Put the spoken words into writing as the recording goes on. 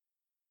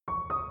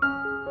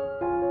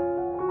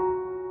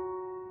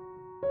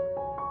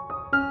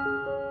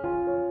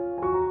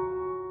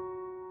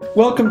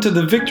Welcome to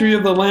the Victory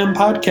of the Lamb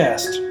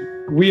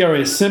podcast. We are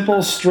a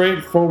simple,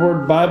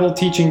 straightforward Bible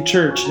teaching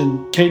church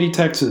in Katy,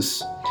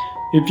 Texas.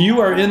 If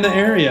you are in the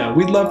area,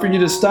 we'd love for you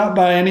to stop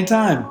by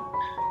anytime.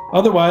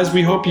 Otherwise,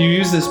 we hope you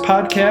use this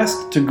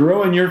podcast to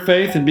grow in your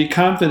faith and be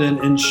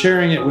confident in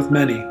sharing it with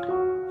many.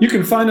 You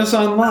can find us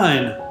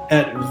online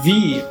at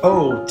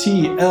votl.org.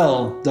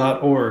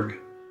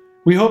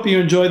 We hope you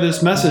enjoy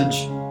this message,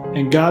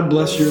 and God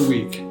bless your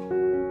week.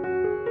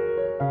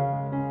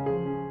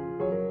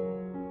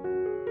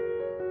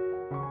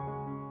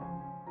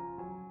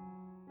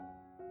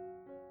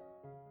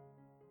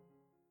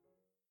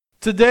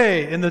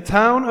 Today, in the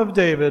town of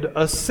David,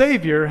 a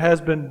Savior has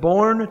been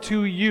born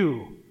to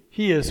you.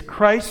 He is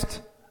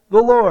Christ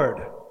the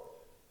Lord.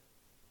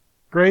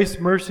 Grace,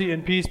 mercy,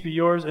 and peace be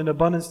yours in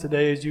abundance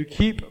today as you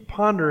keep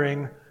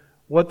pondering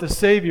what the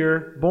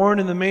Savior born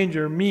in the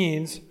manger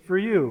means for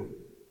you.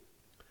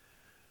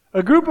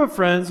 A group of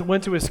friends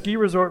went to a ski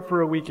resort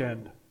for a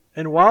weekend,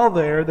 and while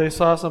there, they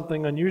saw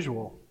something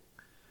unusual.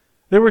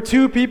 There were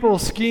two people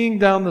skiing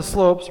down the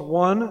slopes,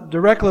 one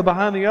directly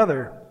behind the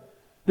other.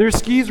 Their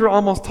skis were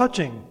almost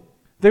touching.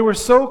 They were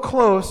so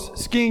close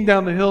skiing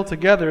down the hill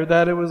together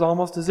that it was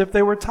almost as if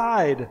they were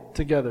tied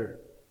together.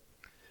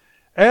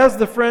 As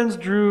the friends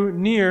drew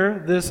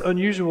near this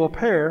unusual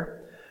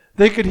pair,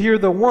 they could hear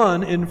the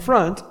one in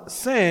front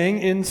saying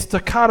in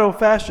staccato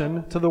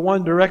fashion to the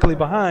one directly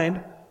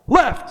behind,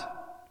 "Left,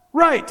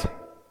 right,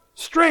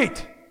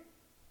 straight,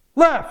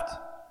 left,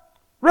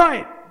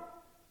 right."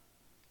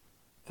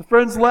 The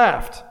friends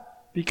laughed,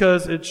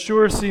 because it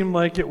sure seemed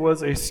like it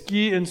was a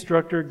ski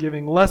instructor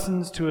giving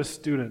lessons to a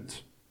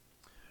student.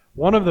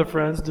 One of the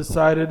friends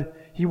decided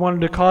he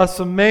wanted to cause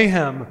some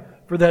mayhem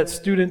for that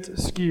student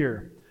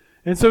skier.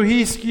 And so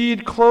he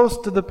skied close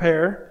to the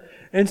pair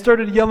and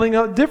started yelling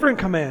out different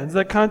commands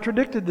that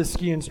contradicted the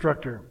ski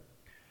instructor.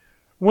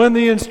 When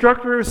the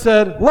instructor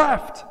said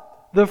left,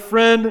 the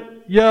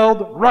friend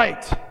yelled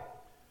right.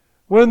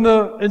 When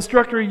the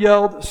instructor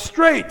yelled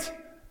straight,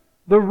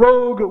 the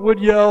rogue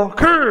would yell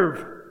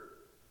curve.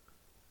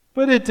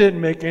 But it didn't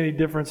make any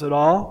difference at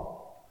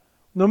all.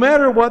 No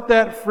matter what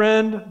that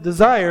friend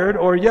desired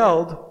or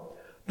yelled,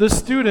 the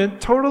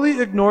student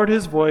totally ignored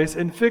his voice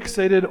and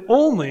fixated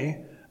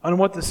only on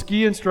what the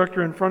ski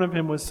instructor in front of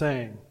him was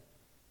saying.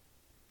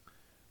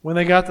 When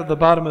they got to the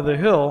bottom of the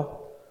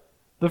hill,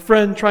 the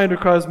friend trying to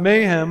cause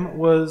mayhem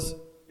was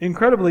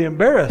incredibly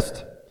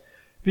embarrassed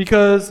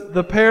because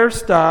the pair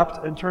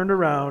stopped and turned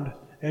around,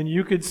 and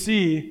you could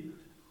see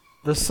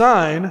the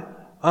sign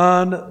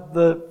on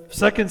the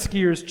second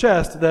skier's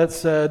chest that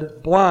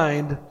said,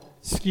 "Blind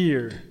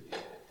skier."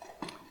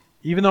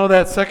 Even though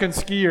that second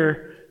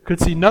skier could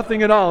see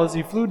nothing at all as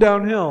he flew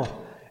downhill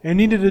and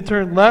needed to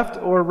turn left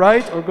or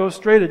right or go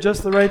straight at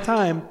just the right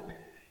time,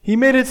 he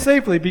made it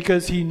safely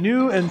because he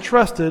knew and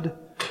trusted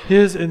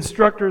his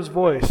instructor's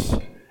voice.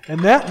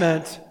 And that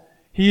meant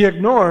he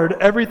ignored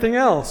everything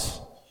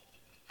else.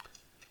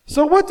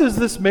 So what does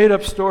this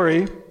made-up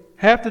story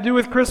have to do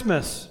with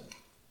Christmas?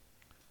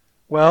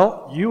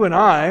 Well, you and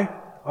I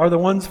are the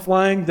ones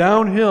flying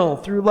downhill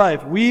through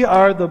life. We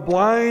are the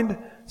blind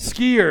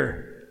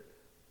skier.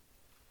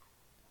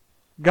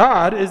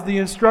 God is the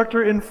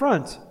instructor in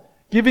front,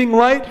 giving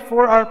light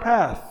for our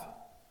path,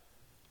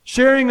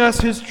 sharing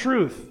us His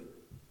truth.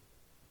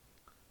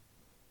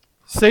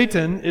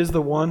 Satan is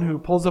the one who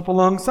pulls up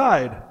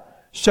alongside,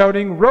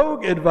 shouting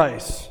rogue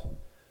advice.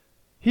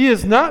 He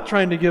is not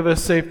trying to give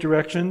us safe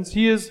directions.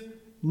 He is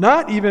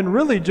not even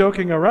really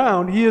joking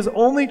around. He is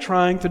only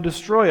trying to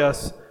destroy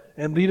us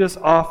and lead us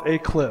off a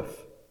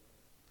cliff.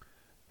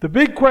 The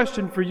big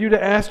question for you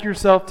to ask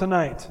yourself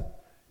tonight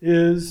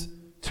is,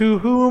 to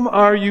whom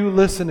are you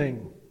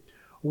listening?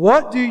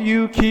 What do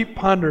you keep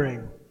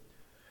pondering?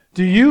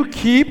 Do you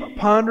keep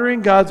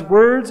pondering God's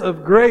words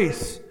of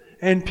grace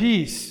and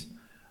peace,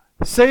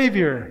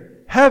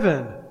 Savior,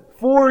 heaven,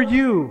 for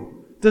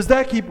you? Does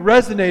that keep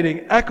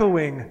resonating,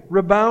 echoing,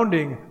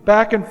 rebounding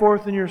back and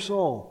forth in your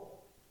soul?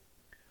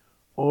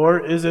 Or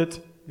is it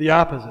the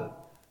opposite?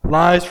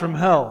 Lies from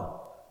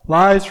hell,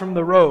 lies from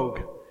the rogue,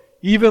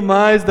 even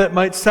lies that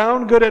might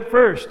sound good at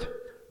first,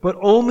 but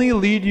only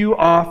lead you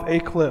off a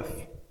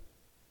cliff.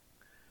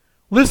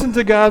 Listen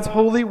to God's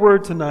holy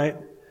word tonight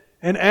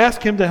and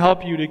ask Him to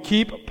help you to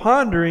keep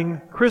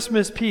pondering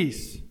Christmas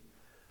peace.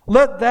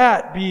 Let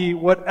that be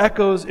what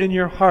echoes in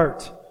your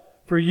heart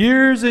for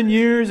years and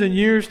years and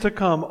years to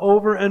come,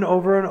 over and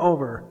over and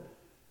over,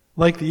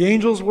 like the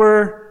angels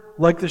were,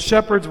 like the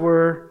shepherds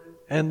were,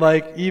 and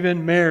like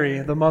even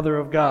Mary, the mother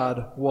of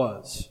God,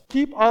 was.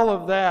 Keep all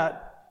of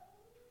that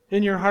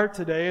in your heart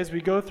today as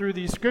we go through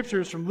these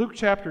scriptures from Luke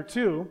chapter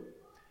 2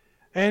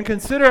 and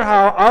consider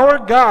how our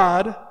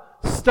God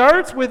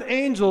starts with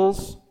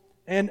angels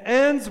and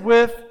ends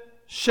with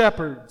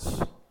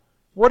shepherds.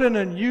 What an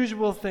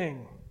unusual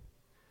thing.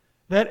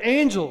 That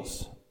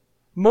angels,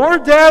 more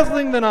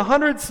dazzling than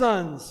 100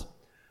 suns,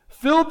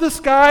 filled the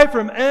sky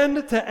from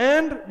end to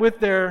end with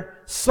their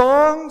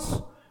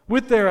songs,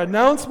 with their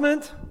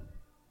announcement.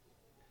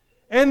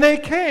 And they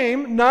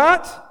came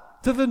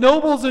not to the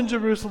nobles in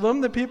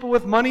Jerusalem, the people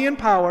with money and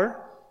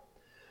power,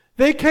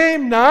 They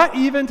came not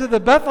even to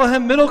the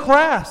Bethlehem middle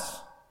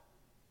class.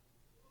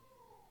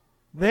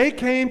 They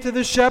came to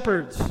the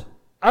shepherds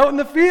out in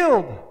the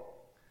field,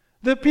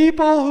 the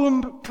people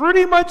whom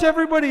pretty much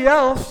everybody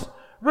else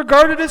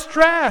regarded as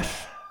trash.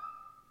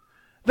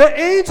 The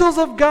angels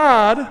of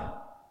God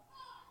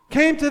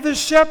came to the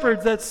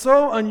shepherds. That's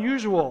so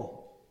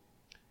unusual.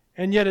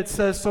 And yet it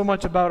says so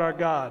much about our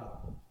God.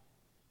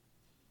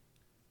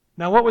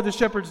 Now, what would the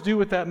shepherds do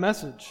with that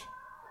message?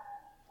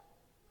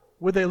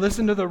 Would they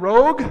listen to the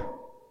rogue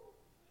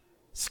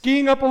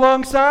skiing up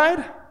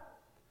alongside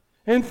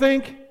and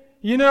think,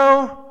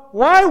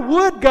 why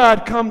would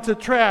God come to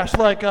trash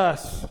like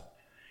us?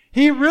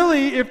 He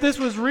really, if this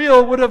was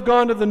real, would have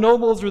gone to the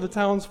nobles or the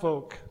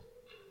townsfolk.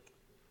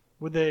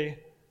 Would they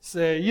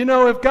say,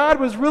 if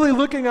God was really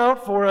looking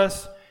out for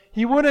us,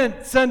 He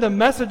wouldn't send a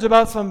message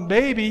about some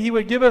baby. He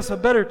would give us a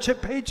better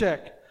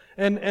paycheck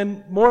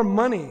and more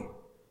money.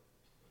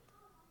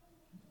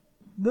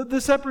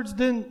 The shepherds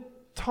didn't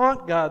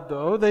taunt God,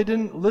 though. They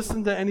didn't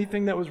listen to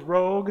anything that was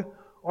rogue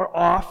or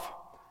off.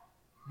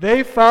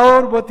 They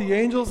followed what the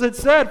angels had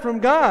said from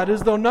God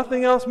as though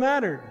nothing else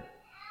mattered,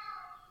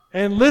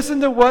 and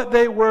listened to what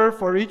they were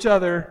for each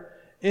other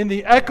in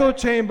the echo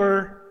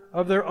chamber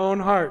of their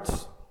own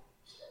hearts.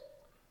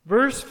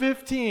 Verse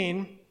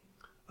 15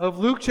 of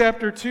Luke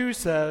chapter 2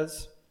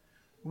 says,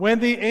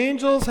 "When the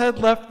angels had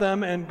left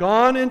them and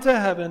gone into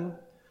heaven,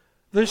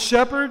 the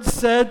shepherds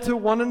said to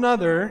one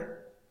another,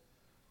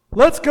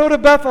 'Let's go to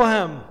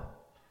Bethlehem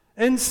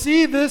and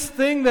see this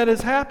thing that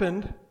has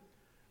happened,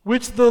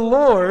 which the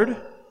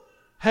Lord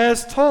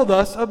has told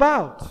us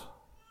about.'"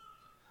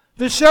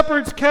 The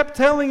shepherds kept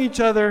telling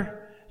each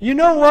other, "You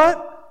know what?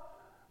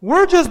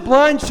 We're just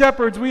blind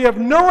shepherds. We have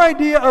no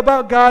idea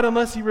about God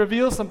unless He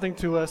reveals something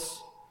to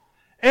us.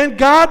 And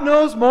God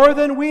knows more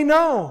than we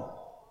know.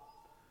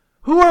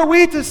 Who are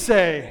we to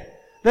say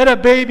that a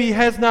baby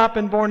has not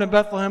been born in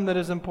Bethlehem that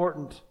is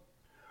important?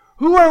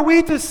 Who are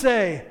we to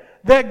say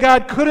that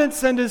God couldn't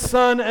send His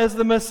Son as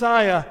the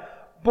Messiah,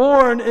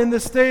 born in the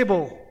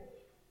stable?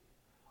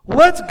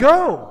 Let's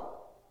go.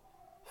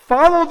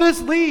 Follow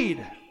this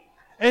lead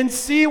and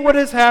see what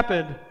has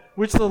happened,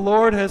 which the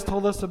Lord has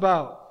told us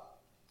about."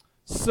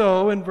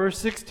 So, in verse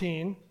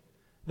 16,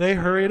 they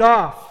hurried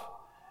off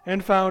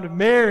and found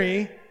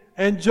Mary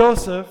and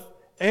Joseph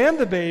and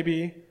the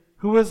baby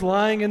who was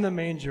lying in the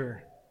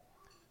manger.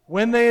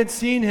 When they had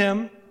seen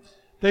Him,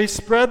 they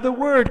spread the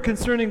word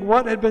concerning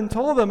what had been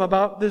told them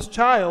about this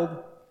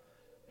child,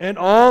 and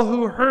all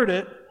who heard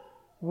it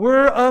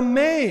were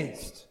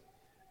amazed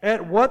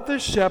at what the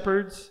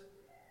shepherds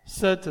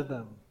said to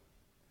them.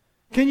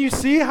 Can you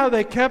see how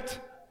they kept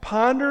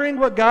pondering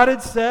what God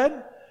had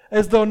said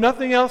as though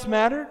nothing else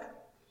mattered?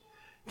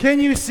 Can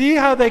you see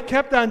how they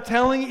kept on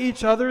telling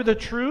each other the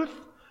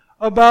truth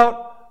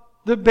about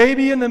the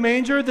baby in the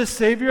manger, the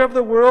Savior of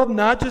the world,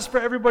 not just for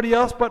everybody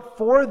else, but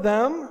for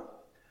them?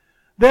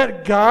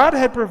 That God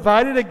had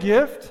provided a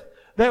gift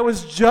that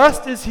was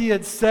just as He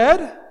had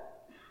said?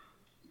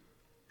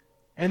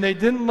 And they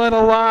didn't let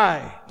a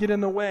lie get in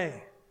the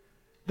way.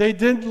 They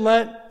didn't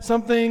let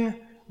something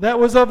that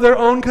was of their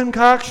own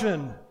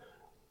concoction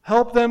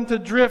help them to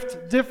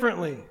drift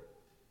differently.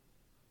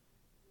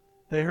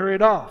 They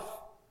hurried off.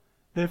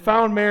 They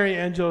found Mary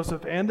and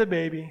Joseph and the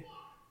baby.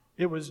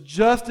 It was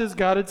just as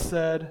God had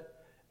said,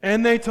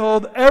 and they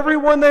told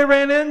everyone they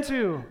ran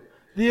into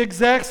the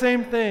exact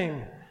same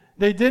thing.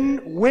 They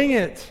didn't wing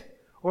it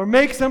or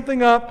make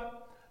something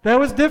up that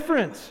was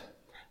different.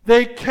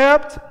 They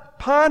kept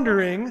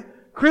pondering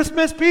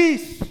Christmas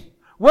peace,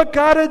 what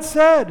God had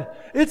said.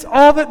 It's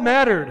all that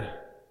mattered.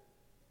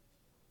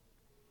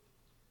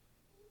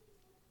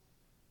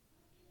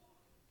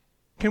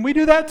 Can we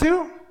do that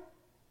too?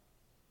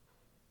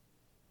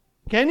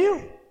 Can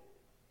you?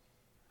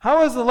 How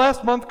has the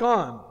last month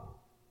gone?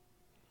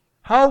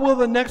 How will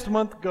the next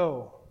month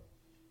go?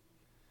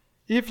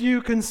 If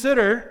you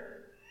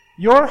consider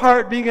your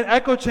heart being an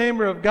echo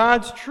chamber of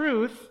God's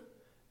truth,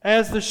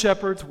 as the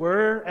shepherds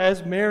were,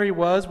 as Mary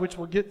was, which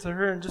we'll get to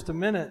her in just a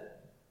minute,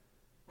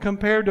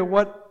 compared to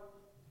what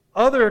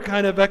other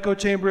kind of echo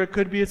chamber it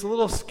could be, it's a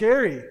little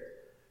scary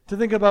to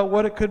think about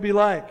what it could be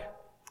like.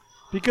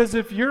 Because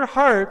if your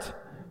heart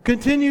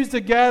continues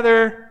to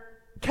gather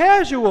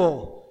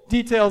casual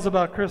details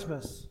about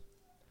Christmas,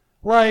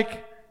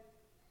 like,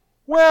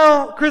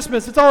 well,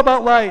 Christmas, it's all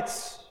about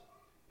lights.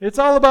 It's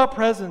all about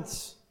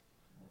presents.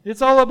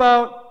 It's all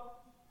about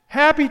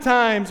happy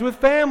times with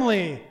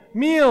family,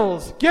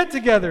 meals,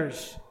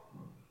 get-togethers,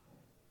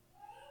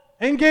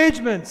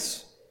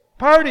 engagements,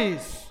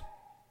 parties.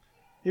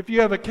 If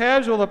you have a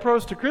casual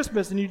approach to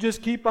Christmas and you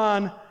just keep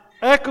on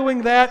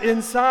echoing that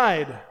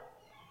inside,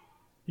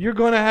 you're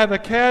going to have a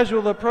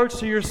casual approach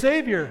to your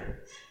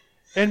Savior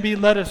and be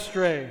led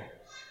astray.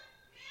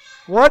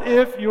 What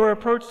if your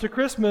approach to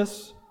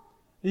Christmas,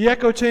 the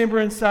echo chamber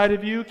inside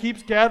of you,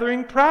 keeps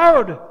gathering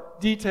proud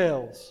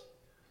details,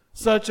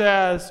 such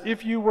as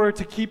if you were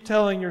to keep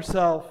telling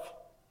yourself,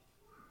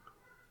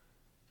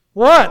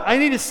 "What? I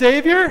need a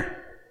Savior?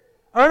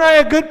 Aren't I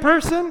a good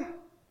person?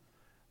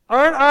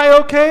 Aren't I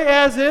okay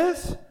as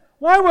is?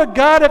 Why would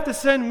God have to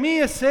send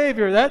me a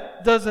Savior?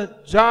 That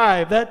doesn't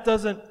jive. That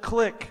doesn't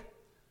click.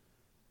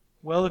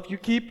 Well, if you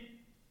keep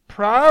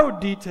proud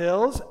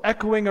details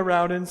echoing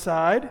around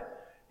inside,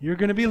 you're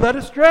going to be led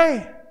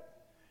astray.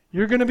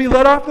 You're going to be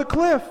led off the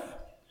cliff.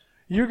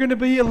 You're going to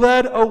be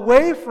led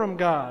away from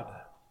God.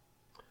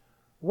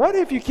 What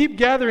if you keep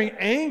gathering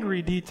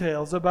angry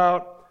details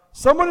about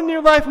someone in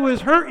your life who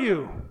has hurt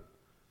you?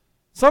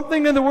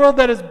 Something in the world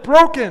that is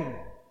broken,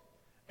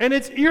 and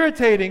it's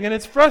irritating, and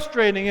it's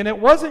frustrating, and it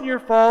wasn't your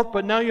fault,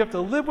 but now you have to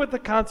live with the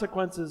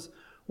consequences.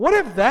 What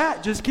if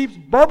that just keeps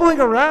bubbling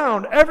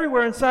around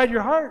everywhere inside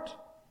your heart?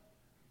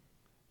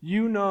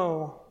 You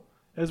know,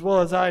 as well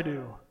as I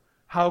do,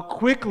 how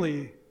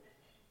quickly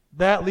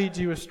that leads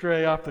you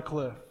astray off the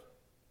cliff.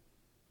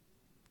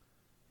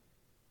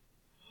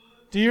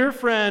 Dear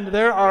friend,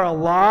 there are a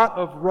lot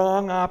of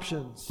wrong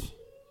options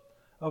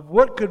of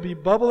what could be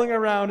bubbling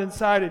around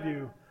inside of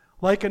you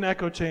like an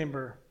echo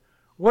chamber.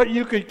 What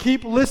you could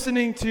keep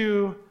listening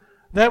to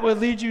that would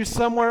lead you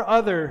somewhere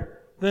other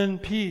than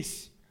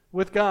peace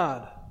with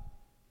God.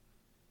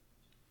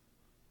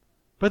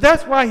 But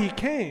that's why he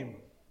came.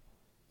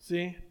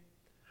 See?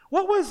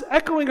 What was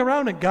echoing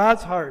around in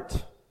God's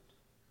heart?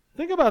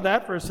 Think about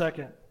that for a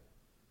second.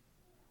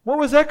 What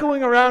was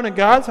echoing around in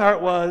God's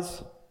heart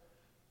was,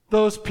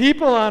 those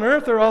people on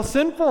earth are all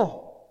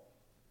sinful.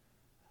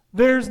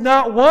 There's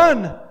not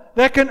one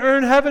that can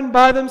earn heaven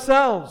by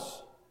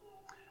themselves.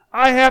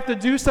 I have to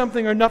do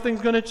something or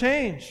nothing's going to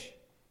change.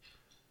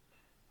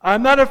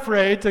 I'm not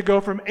afraid to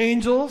go from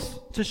angels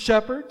to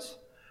shepherds.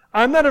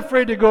 I'm not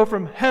afraid to go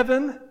from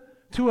heaven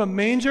to a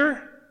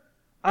manger.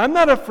 I'm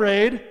not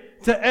afraid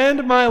to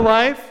end my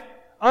life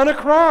on a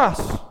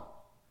cross.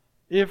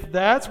 If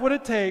that's what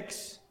it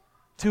takes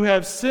to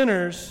have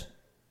sinners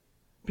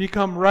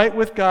become right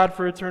with God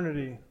for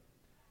eternity,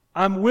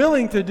 I'm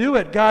willing to do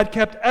it. God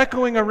kept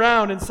echoing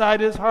around inside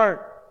his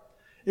heart.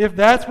 If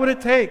that's what it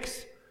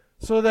takes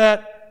so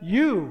that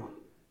you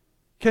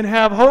can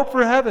have hope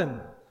for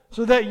heaven,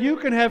 so that you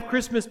can have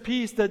Christmas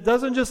peace that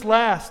doesn't just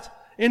last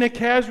in a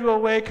casual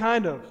way,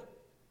 kind of,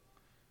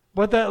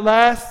 but that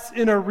lasts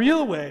in a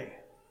real way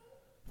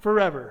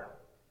forever.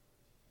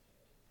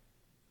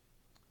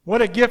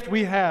 What a gift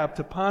we have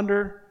to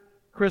ponder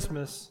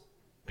Christmas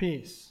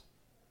peace.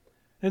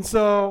 And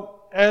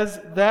so, as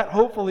that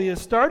hopefully is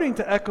starting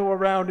to echo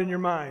around in your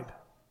mind,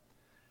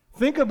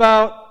 think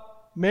about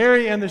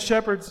Mary and the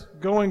shepherds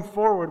going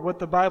forward, what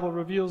the Bible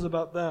reveals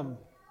about them.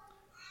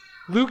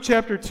 Luke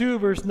chapter 2,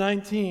 verse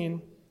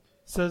 19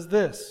 says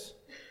this: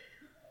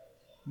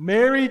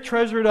 Mary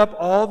treasured up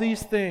all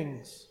these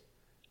things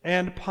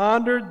and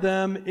pondered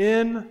them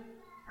in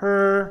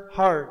her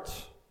heart.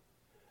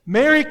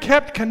 Mary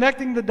kept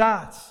connecting the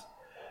dots.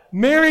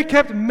 Mary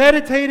kept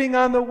meditating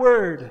on the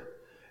Word.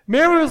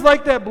 Mary was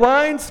like that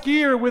blind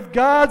skier with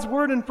God's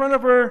Word in front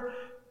of her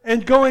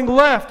and going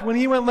left when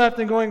he went left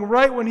and going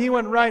right when he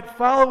went right,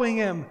 following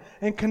him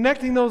and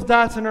connecting those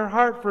dots in her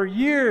heart for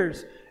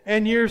years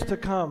and years to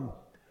come.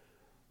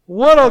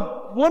 What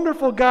a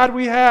wonderful God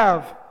we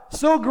have,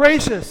 so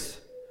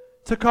gracious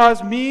to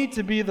cause me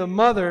to be the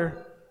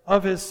mother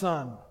of his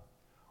Son.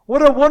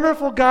 What a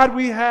wonderful God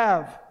we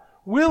have,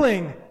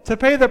 willing to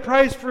pay the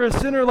price for a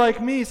sinner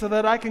like me so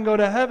that I can go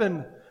to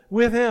heaven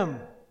with him.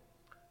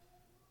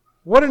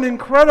 What an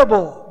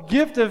incredible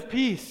gift of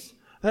peace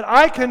that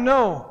I can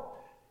know,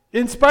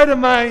 in spite of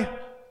my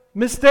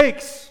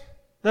mistakes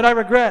that I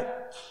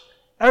regret,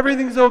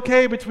 everything's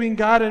okay between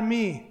God and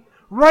me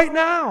right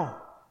now.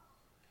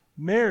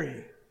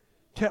 Mary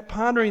kept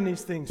pondering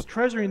these things,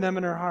 treasuring them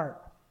in her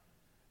heart.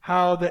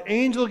 How the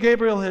angel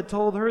Gabriel had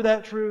told her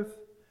that truth,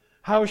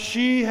 how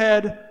she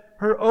had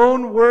her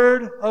own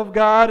word of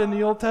God in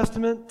the Old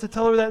Testament to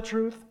tell her that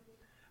truth,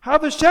 how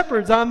the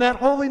shepherds on that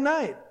holy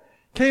night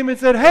came and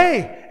said,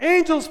 "Hey,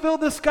 angels filled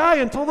the sky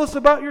and told us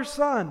about your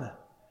son."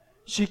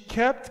 She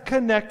kept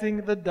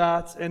connecting the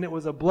dots, and it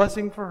was a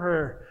blessing for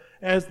her,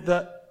 as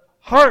the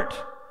heart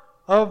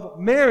of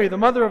Mary, the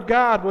Mother of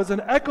God, was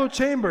an echo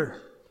chamber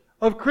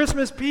of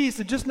Christmas peace.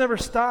 It just never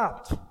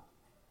stopped.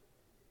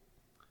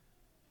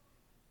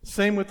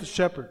 Same with the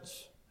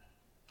shepherds.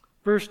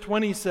 Verse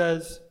 20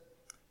 says,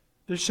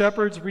 the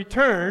shepherds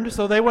returned,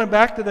 so they went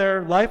back to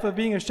their life of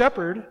being a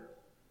shepherd,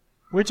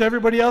 which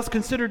everybody else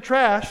considered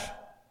trash.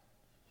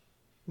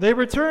 They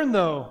returned,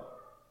 though,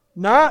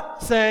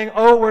 not saying,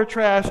 "Oh, we're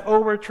trash, oh,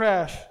 we're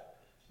trash."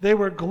 They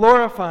were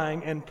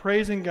glorifying and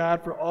praising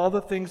God for all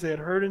the things they had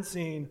heard and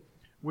seen,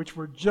 which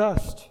were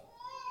just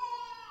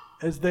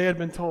as they had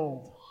been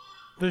told.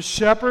 The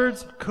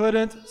shepherds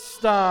couldn't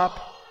stop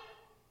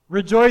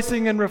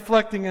rejoicing and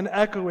reflecting and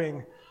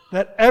echoing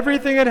that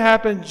everything had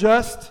happened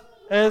just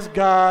as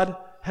God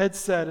had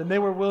said, and they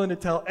were willing to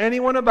tell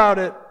anyone about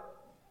it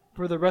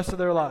for the rest of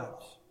their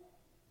lives.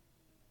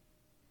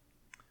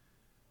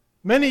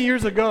 Many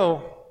years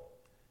ago,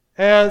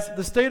 as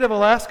the state of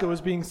Alaska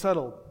was being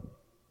settled,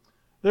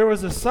 there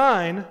was a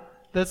sign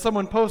that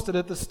someone posted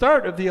at the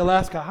start of the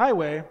Alaska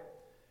Highway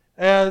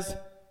as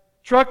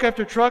truck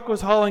after truck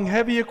was hauling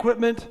heavy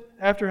equipment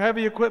after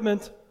heavy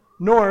equipment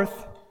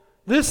north.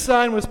 This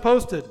sign was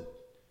posted.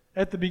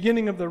 at the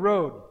beginning of the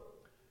road.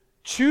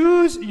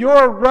 Choose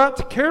your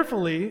rut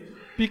carefully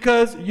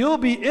because you'll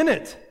be in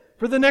it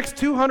for the next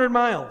 200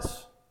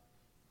 miles.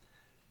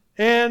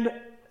 And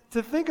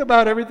to think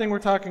about everything we're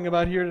talking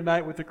about here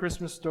tonight with the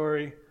Christmas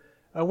story,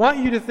 I want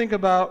you to think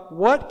about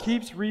what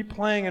keeps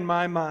replaying in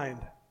my mind.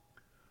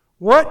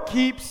 What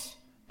keeps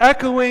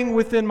echoing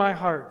within my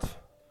heart?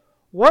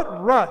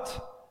 What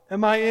rut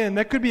am I in?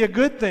 That could be a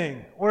good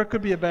thing or it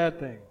could be a bad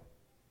thing.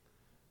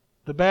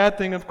 The bad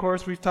thing, of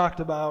course, we've talked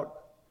about,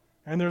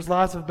 and there's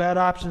lots of bad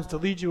options to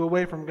lead you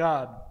away from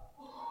God.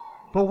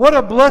 But what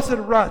a blessed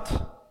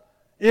rut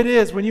it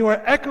is when you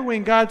are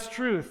echoing God's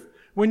truth,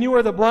 when you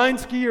are the blind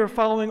skier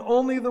following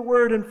only the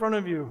Word in front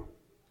of you,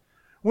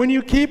 when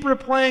you keep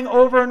replaying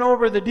over and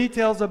over the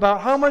details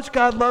about how much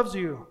God loves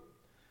you,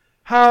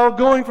 how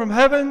going from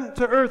heaven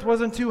to earth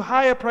wasn't too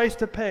high a price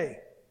to pay,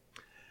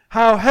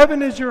 how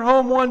heaven is your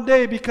home one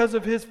day because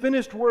of His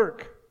finished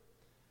work,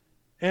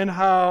 and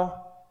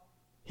how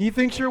He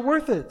thinks you're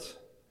worth it.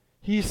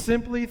 He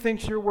simply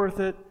thinks you're worth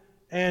it,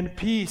 and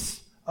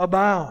peace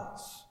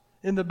abounds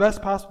in the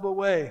best possible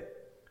way.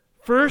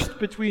 First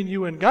between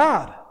you and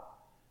God,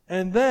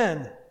 and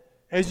then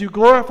as you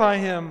glorify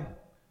Him,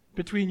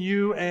 between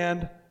you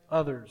and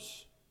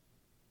others.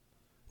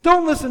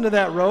 Don't listen to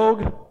that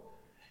rogue.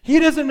 He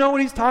doesn't know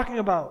what he's talking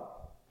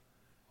about.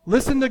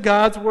 Listen to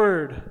God's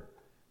Word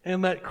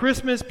and let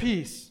Christmas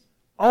peace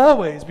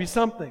always be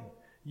something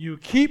you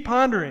keep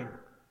pondering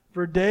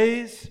for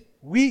days,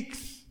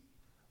 weeks,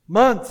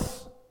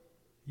 months,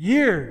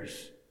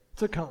 years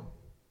to come.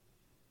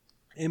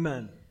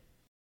 Amen.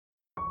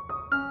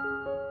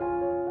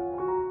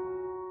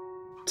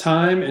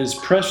 Time is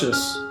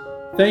precious.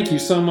 Thank you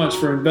so much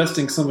for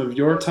investing some of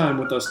your time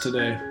with us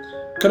today.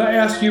 Could I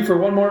ask you for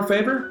one more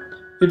favor?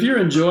 If you're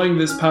enjoying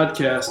this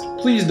podcast,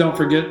 please don't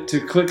forget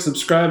to click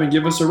subscribe and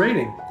give us a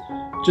rating.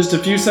 Just a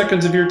few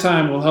seconds of your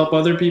time will help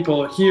other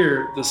people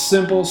hear the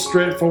simple,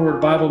 straightforward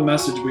Bible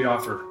message we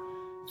offer.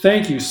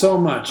 Thank you so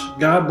much.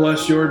 God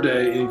bless your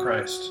day in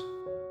Christ.